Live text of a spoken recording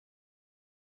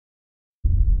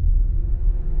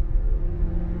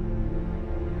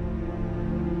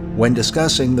when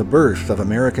discussing the birth of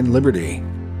American liberty,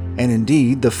 and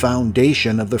indeed the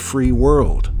foundation of the free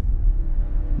world.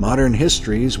 Modern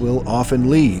histories will often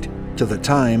lead to the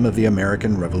time of the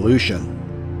American Revolution.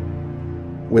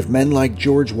 With men like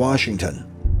George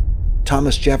Washington,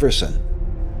 Thomas Jefferson,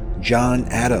 John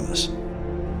Adams,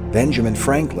 Benjamin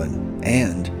Franklin,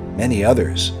 and many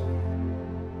others.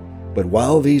 But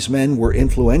while these men were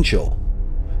influential,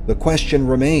 the question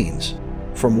remains,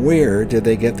 from where did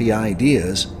they get the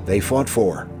ideas they fought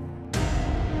for?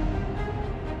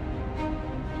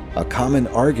 A common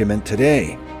argument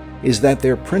today is that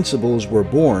their principles were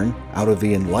born out of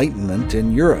the Enlightenment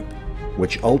in Europe,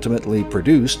 which ultimately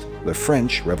produced the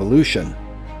French Revolution.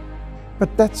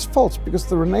 But that's false, because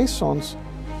the Renaissance,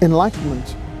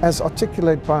 Enlightenment, as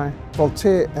articulated by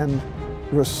Voltaire and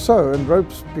Rousseau and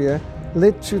Robespierre,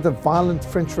 led to the violent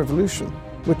French Revolution,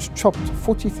 which chopped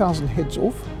 40,000 heads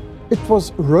off. It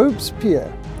was Robespierre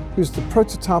who's the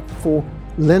prototype for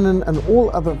Lenin and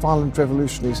all other violent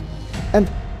revolutionaries.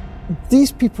 And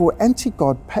these people were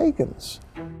anti-God pagans.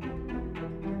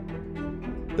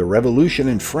 The revolution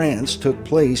in France took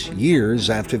place years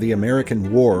after the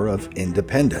American War of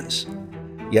Independence.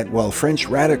 Yet while French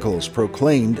radicals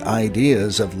proclaimed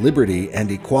ideas of liberty and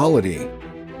equality,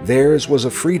 theirs was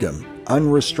a freedom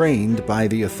unrestrained by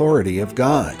the authority of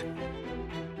God.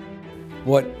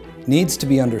 What needs to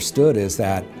be understood is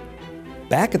that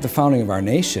back at the founding of our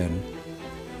nation,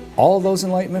 all those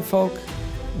Enlightenment folk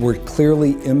were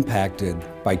clearly impacted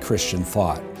by Christian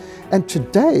thought. And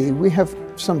today we have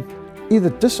some either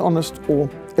dishonest or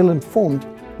ill-informed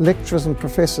lecturers and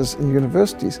professors in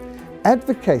universities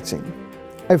advocating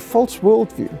a false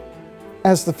worldview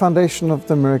as the foundation of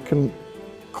the American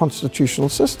constitutional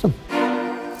system.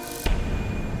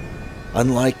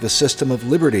 Unlike the system of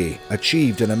liberty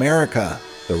achieved in America,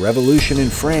 the revolution in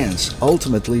France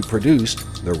ultimately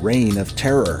produced the Reign of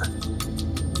Terror.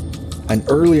 An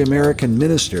early American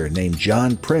minister named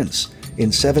John Prince in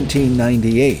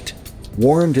 1798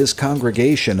 warned his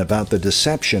congregation about the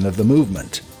deception of the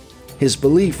movement. His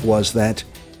belief was that,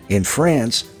 in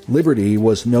France, liberty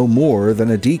was no more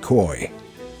than a decoy.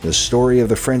 The story of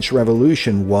the French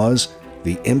Revolution was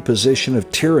the imposition of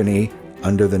tyranny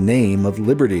under the name of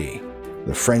liberty.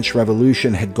 The French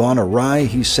Revolution had gone awry,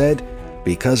 he said,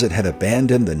 because it had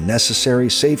abandoned the necessary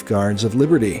safeguards of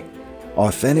liberty,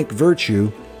 authentic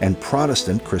virtue, and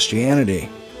Protestant Christianity.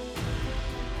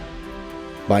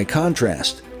 By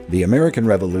contrast, the American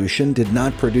Revolution did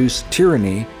not produce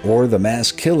tyranny or the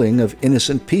mass killing of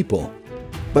innocent people,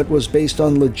 but was based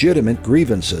on legitimate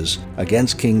grievances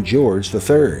against King George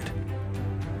III.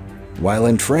 While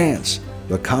in France,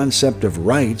 the concept of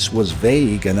rights was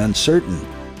vague and uncertain,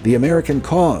 the American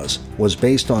cause was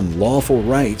based on lawful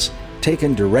rights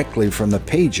taken directly from the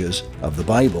pages of the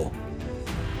Bible.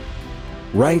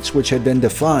 Rights which had been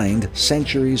defined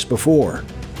centuries before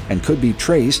and could be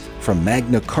traced from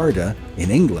Magna Carta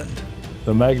in England.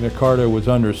 The Magna Carta was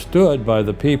understood by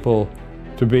the people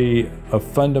to be a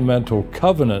fundamental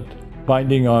covenant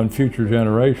binding on future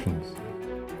generations.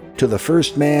 To the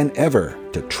first man ever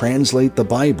to translate the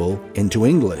Bible into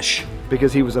English.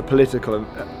 Because he was a political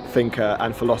thinker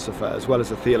and philosopher as well as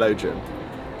a theologian.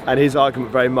 And his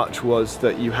argument very much was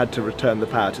that you had to return the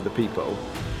power to the people.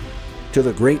 To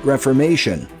the Great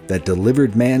Reformation that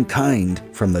delivered mankind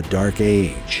from the Dark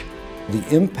Age. The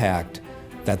impact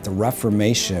that the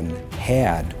Reformation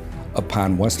had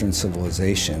upon Western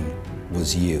civilization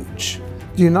was huge.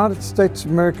 The United States of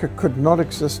America could not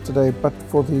exist today but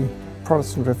for the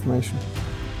Protestant Reformation.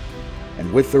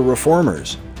 And with the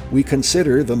Reformers, we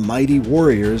consider the mighty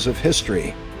warriors of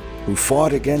history who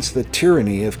fought against the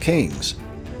tyranny of kings,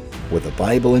 with the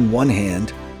Bible in one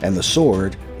hand and the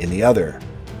sword in the other.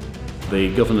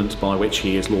 The government by which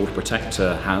he is Lord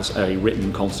Protector has a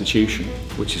written constitution,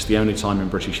 which is the only time in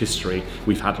British history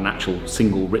we've had an actual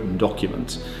single written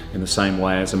document in the same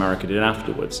way as America did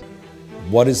afterwards.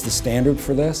 What is the standard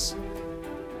for this?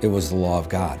 It was the law of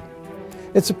God.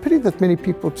 It's a pity that many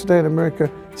people today in America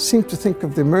seem to think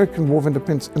of the American War of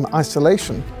Independence in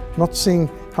isolation, not seeing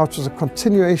how it was a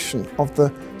continuation of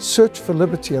the search for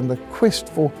liberty and the quest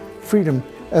for freedom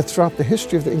throughout the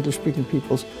history of the English-speaking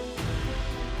peoples.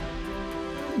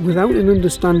 Without an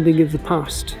understanding of the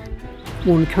past,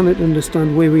 one cannot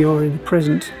understand where we are in the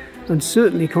present, and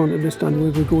certainly can't understand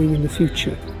where we're going in the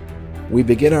future. We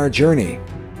begin our journey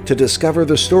to discover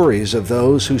the stories of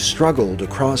those who struggled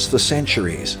across the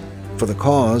centuries for the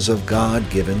cause of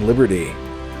God-given liberty.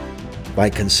 By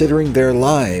considering their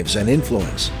lives and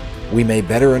influence, we may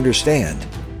better understand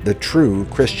the true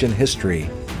Christian history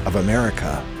of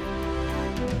America.